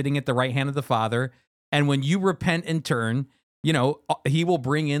heaven sitting at the right hand of the Father, and when you repent and turn, he will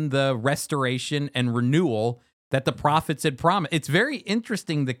bring in the restoration and renewal that the prophets had promised. It's very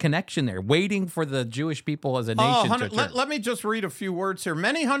interesting, the connection there, waiting for the Jewish people as a nation to turn. Let me just read a few words here.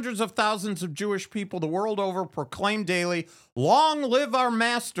 Many hundreds of thousands of Jewish people the world over proclaim daily, long live our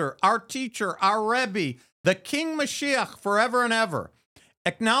master, our teacher, our Rebbe, the King Mashiach forever and ever.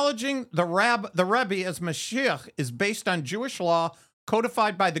 Acknowledging the Rebbe as Mashiach is based on Jewish law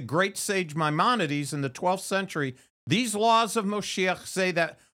codified by the great sage Maimonides in the 12th century. These laws of Mashiach say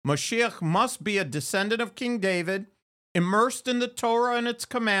that Mashiach must be a descendant of King David, immersed in the Torah and its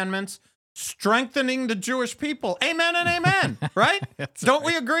commandments, strengthening the Jewish people. Amen and amen, right? Don't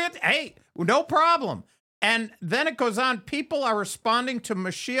we agree? Hey, no problem. And then it goes on, people are responding to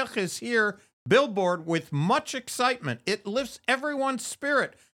Mashiach is here billboard with much excitement. It lifts everyone's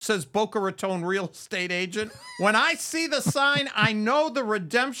spirit, says Boca Raton real estate agent. When I see the sign, I know the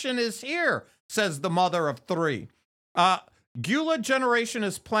redemption is here, says the mother of three. Gula Generation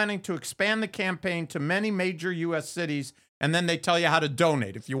is planning to expand the campaign to many major U.S. cities, and then they tell you how to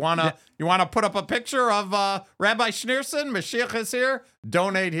donate. If you wanna put up a picture of Rabbi Schneerson, Mashiach is here,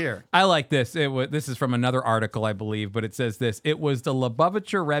 donate here. I like this. This is from another article, I believe, but it says this. It was the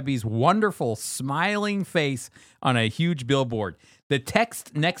Lubavitcher Rebbe's wonderful, smiling face on a huge billboard. The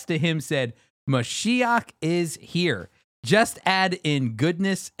text next to him said, Mashiach is here. Just add in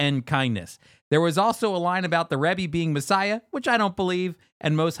goodness and kindness. There was also a line about the Rebbe being Messiah, which I don't believe,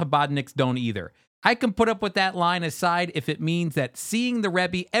 and most Chabadniks don't either. I can put up with that line aside if it means that seeing the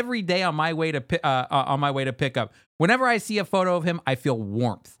Rebbe every day on my way to pick up. Whenever I see a photo of him, I feel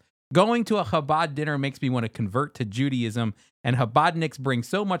warmth. Going to a Chabad dinner makes me want to convert to Judaism, and Chabadniks bring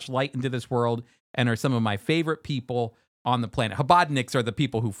so much light into this world and are some of my favorite people on the planet. Chabadniks are the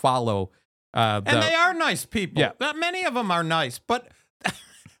people who follow. And they are nice people. Yeah. Many of them are nice, but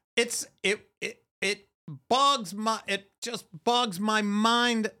it just bogs my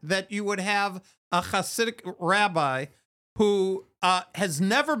mind that you would have a Hasidic rabbi who has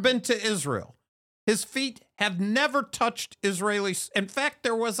never been to Israel. His feet have never touched Israelis. In fact,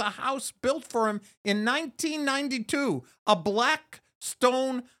 there was a house built for him in 1992, a black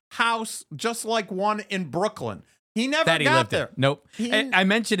stone house just like one in Brooklyn. He never got there. Nope. I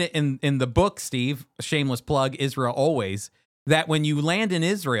mentioned it in the book, Steve, shameless plug, Israel Always, that when you land in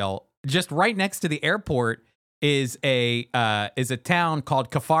Israel, just right next to the airport is a town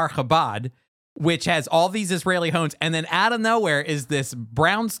called Kfar Chabad, which has all these Israeli homes, and then out of nowhere is this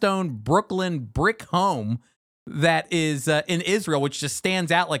brownstone Brooklyn brick home that is in Israel, which just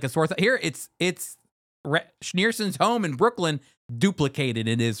stands out like a sore thumb. Here, it's Schneerson's home in Brooklyn duplicated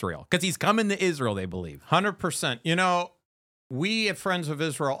in Israel because he's coming to Israel, they believe. 100%. You know, we at Friends of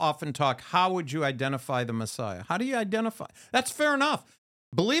Israel often talk, how would you identify the Messiah? How do you identify? That's fair enough.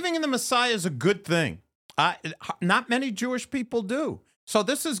 Believing in the Messiah is a good thing. Not many Jewish people do. So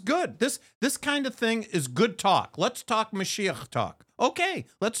this is good. This kind of thing is good talk. Let's talk Mashiach talk. Okay,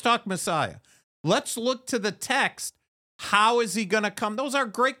 let's talk Messiah. Let's look to the text. How is he going to come? Those are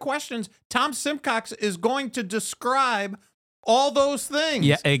great questions. Tom Simcox is going to describe all those things.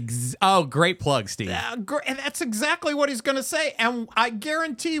 Yeah. Great plug, Steve. And that's exactly what he's going to say. And I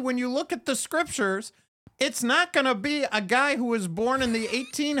guarantee when you look at the scriptures, it's not going to be a guy who was born in the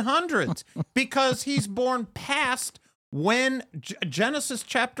 1800s because he's born past when Genesis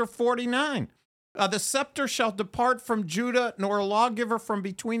chapter 49. The scepter shall depart from Judah, nor a lawgiver from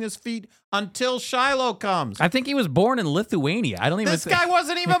between his feet until Shiloh comes. I think he was born in Lithuania. This guy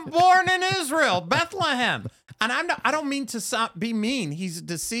wasn't even born in Israel, Bethlehem. And I don't mean to be mean. He's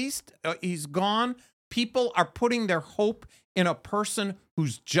deceased. He's gone. People are putting their hope in a person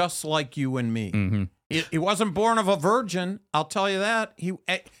who's just like you and me. Mm-hmm. He wasn't born of a virgin. I'll tell you that.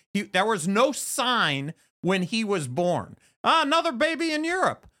 There was no sign when he was born. Another baby in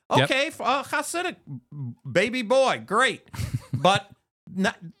Europe. Okay, yep. Hasidic baby boy, great. But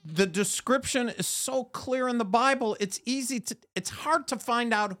the description is so clear in the Bible, it's hard to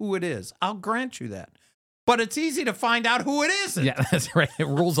find out who it is. I'll grant you that. But it's easy to find out who it isn't. Yeah, that's right. It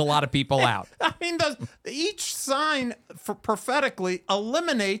rules a lot of people out. I mean, each sign prophetically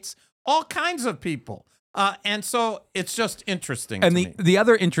eliminates all kinds of people. And so it's just interesting. And to me. the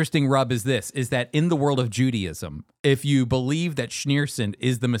other interesting rub is that in the world of Judaism, if you believe that Schneerson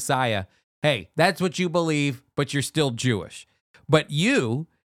is the Messiah, hey, that's what you believe, but you're still Jewish. But you,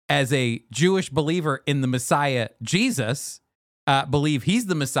 as a Jewish believer in the Messiah, Jesus, believe he's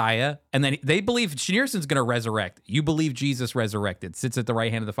the Messiah, and then they believe Schneerson's going to resurrect. You believe Jesus resurrected, sits at the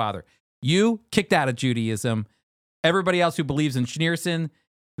right hand of the Father. You kicked out of Judaism. Everybody else who believes in Schneerson,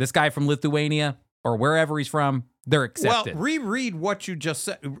 this guy from Lithuania, or wherever he's from, they're accepted. Well, reread what you just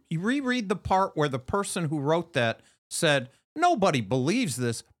said. Reread the part where the person who wrote that said, nobody believes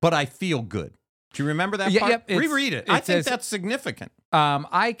this, but I feel good. Do you remember that part? Yep, reread it. I think that's significant.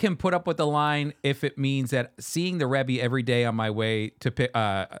 I can put up with the line if it means that seeing the Rebbe every day on my way to pick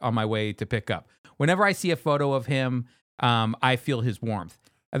up. Whenever I see a photo of him, I feel his warmth.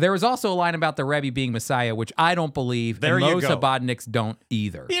 There was also a line about the Rebbe being Messiah, which I don't believe, and most Chabadniks don't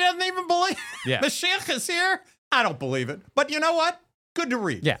either. He doesn't even believe Mashiach is here? I don't believe it. But you know what? Good to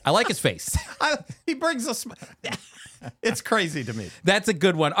read. Yeah, I like his face. He brings a smile. It's crazy to me. That's a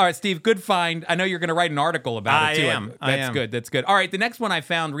good one. All right, Steve, good find. I know you're going to write an article about it, too. I am. Good. That's good. All right, the next one I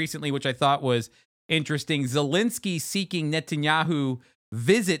found recently, which I thought was interesting, Zelensky seeking Netanyahu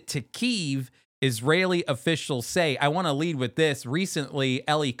visit to Kyiv, Israeli officials say. I want to lead with this. Recently,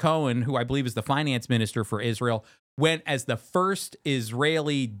 Eli Cohen, who I believe is the finance minister for Israel, went as the first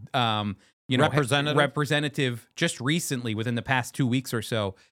Israeli representative just recently, within the past 2 weeks or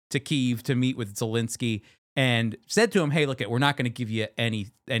so, to Kyiv to meet with Zelensky, and said to him, "Hey, look, we're not going to give you any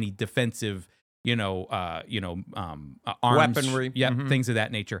defensive, arms, weaponry, things of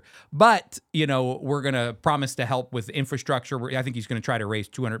that nature. But we're going to promise to help with infrastructure. I think he's going to try to raise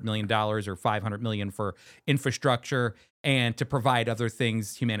 $200 million or $500 million for infrastructure and to provide other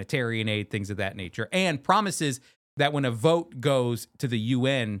things, humanitarian aid, things of that nature, and promises that when a vote goes to the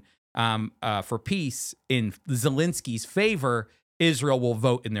UN for peace in Zelensky's favor, Israel will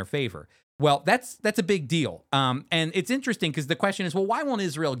vote in their favor." Well, that's a big deal. And it's interesting because the question is, well, why won't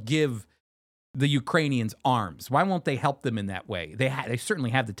Israel give the Ukrainians arms? Why won't they help them in that way? They certainly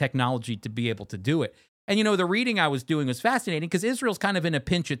have the technology to be able to do it. And, the reading I was doing was fascinating because Israel's kind of in a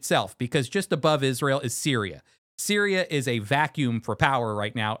pinch itself because just above Israel is Syria. Syria is a vacuum for power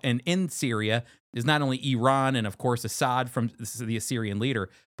right now. And in Syria is not only Iran and, of course, Assad from the Assyrian leader,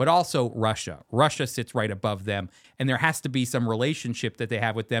 but also Russia. Russia sits right above them. And there has to be some relationship that they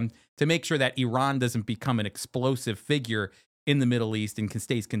have with them to make sure that Iran doesn't become an explosive figure in the Middle East and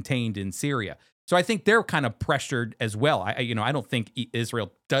stays contained in Syria. So I think they're kind of pressured as well. I don't think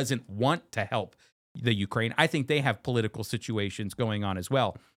Israel doesn't want to help the Ukraine. I think they have political situations going on as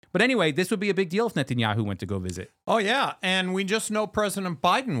well. But anyway, this would be a big deal if Netanyahu went to go visit. Oh, yeah. And we just know President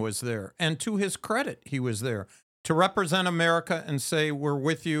Biden was there. And to his credit, he was there to represent America and say, we're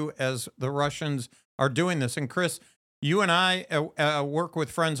with you as the Russians are doing this. And Chris, you and I work with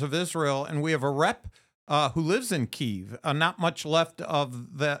Friends of Israel, and we have a rep who lives in Kyiv, not much left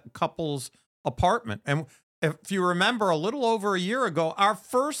of the couple's apartment. And if you remember, a little over a year ago, our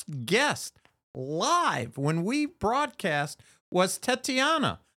first guest live when we broadcast was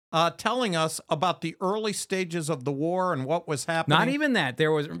Tatiana. telling us about the early stages of the war and what was happening. Not even that.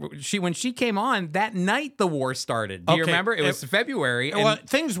 There was when she came on that night. The war started. Do you remember? It was February. Well,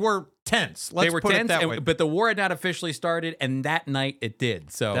 things were tense. Let's put it that way. But the war had not officially started, and that night it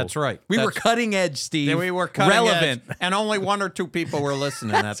did. So that's right. We were cutting edge, Steve. Yeah, we were cutting relevant, edge, and only 1 or 2 people were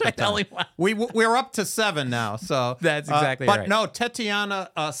listening at the time. We're up to 7 now. So that's exactly right. But no, Tatiana,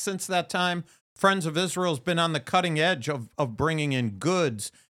 since that time, Friends of Israel has been on the cutting edge of bringing in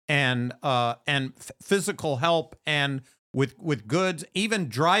goods and physical help, and with goods, even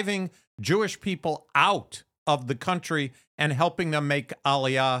driving Jewish people out of the country and helping them make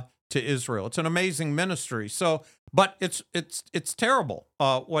aliyah to Israel. It's an amazing ministry. So, but it's terrible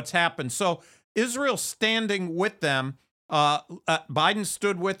what's happened. So Israel standing with them. Biden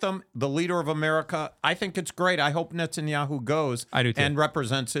stood with them, the leader of America. I think it's great. I hope Netanyahu goes I do too. And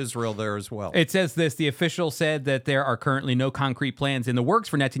represents Israel there as well. It says this: the official said that there are currently no concrete plans in the works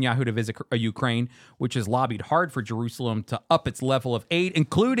for Netanyahu to visit Ukraine, which has lobbied hard for Jerusalem to up its level of aid,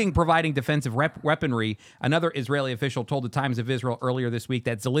 including providing defensive weaponry. Another Israeli official told the Times of Israel earlier this week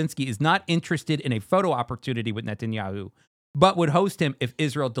that Zelensky is not interested in a photo opportunity with Netanyahu, but would host him if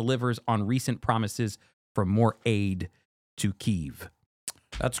Israel delivers on recent promises for more aid to Kyiv.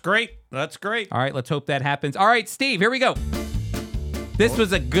 That's great. That's great. All right, let's hope that happens. All right, Steve, here we go. This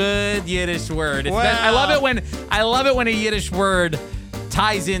was a good Yiddish word. I love it when a Yiddish word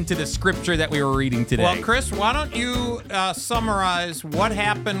ties into the scripture that we were reading today. Well, Chris, why don't you summarize what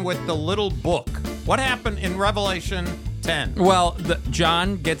happened with the little book? What happened in Revelation 10? Well,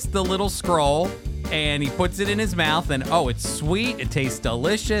 John gets the little scroll, and he puts it in his mouth, and it's sweet, it tastes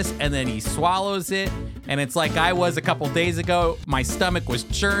delicious, and then he swallows it, and it's like I was a couple days ago. My stomach was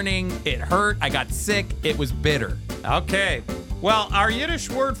churning, it hurt, I got sick, it was bitter. Okay. Well, our Yiddish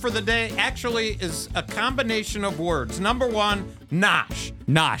word for the day actually is a combination of words. Number 1, nosh.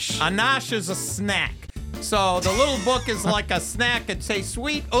 Nosh. A nosh is a snack. So the little book is like a snack. It tastes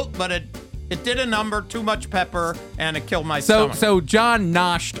sweet, but it did a number, too much pepper, and it killed my stomach. So John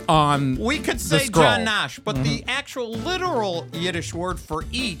noshed on We could say John nosh, but the actual literal Yiddish word for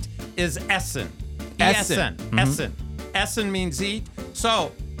eat is essen. Essen. Essen. Essen means eat.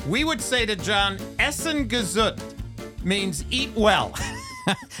 So we would say to John, essen gesund means eat well.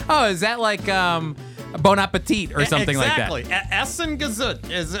 Oh, is that like bon appetit or something like that? Exactly. Essen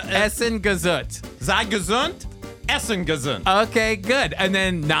gesund. Essen gesund. Sei gesund, essen gesund. Okay, good. And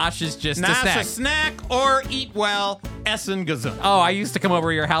then nosh is just a snack. Nosh a snack or eat well, essen gesund. Oh, I used to come over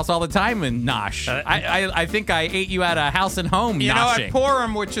to your house all the time and nosh. I think I ate you at a house and home noshing. You know, at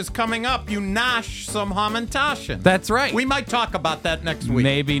Purim, which is coming up, you nosh some hamantashen. That's right. We might talk about that next week.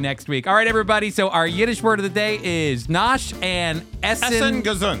 Maybe next week. All right, everybody. So our Yiddish word of the day is nosh and essen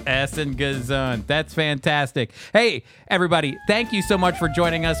gesund. Essen gesund. That's fantastic. Hey, everybody, thank you so much for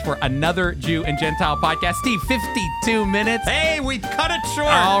joining us for another Jew and Gentile podcast. Steve, 52 minutes. Hey, we cut it short.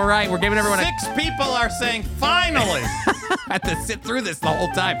 All right, we're giving everyone 6 people are saying, finally. I had to sit through this the whole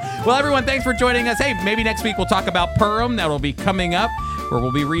time. Well, everyone, thanks for joining us. Hey, maybe next week we'll talk about Purim. That'll be coming up, where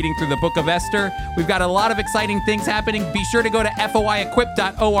we'll be reading through the book of Esther. We've got a lot of exciting things happening. Be sure to go to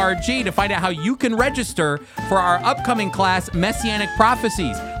foiequip.org to find out how you can register for our upcoming class, Messianic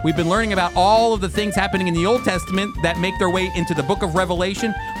Prophecies. We've been learning about all of the things happening in the Old Testament that make their way into the book of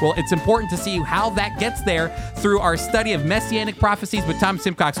Revelation. Well, it's important to see how that gets there through our study of Messianic Prophecies with Tom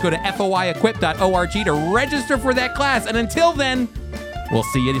Simcox. Go to foiequip.org to register for that class. And until then, we'll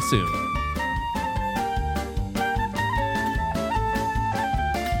see you soon.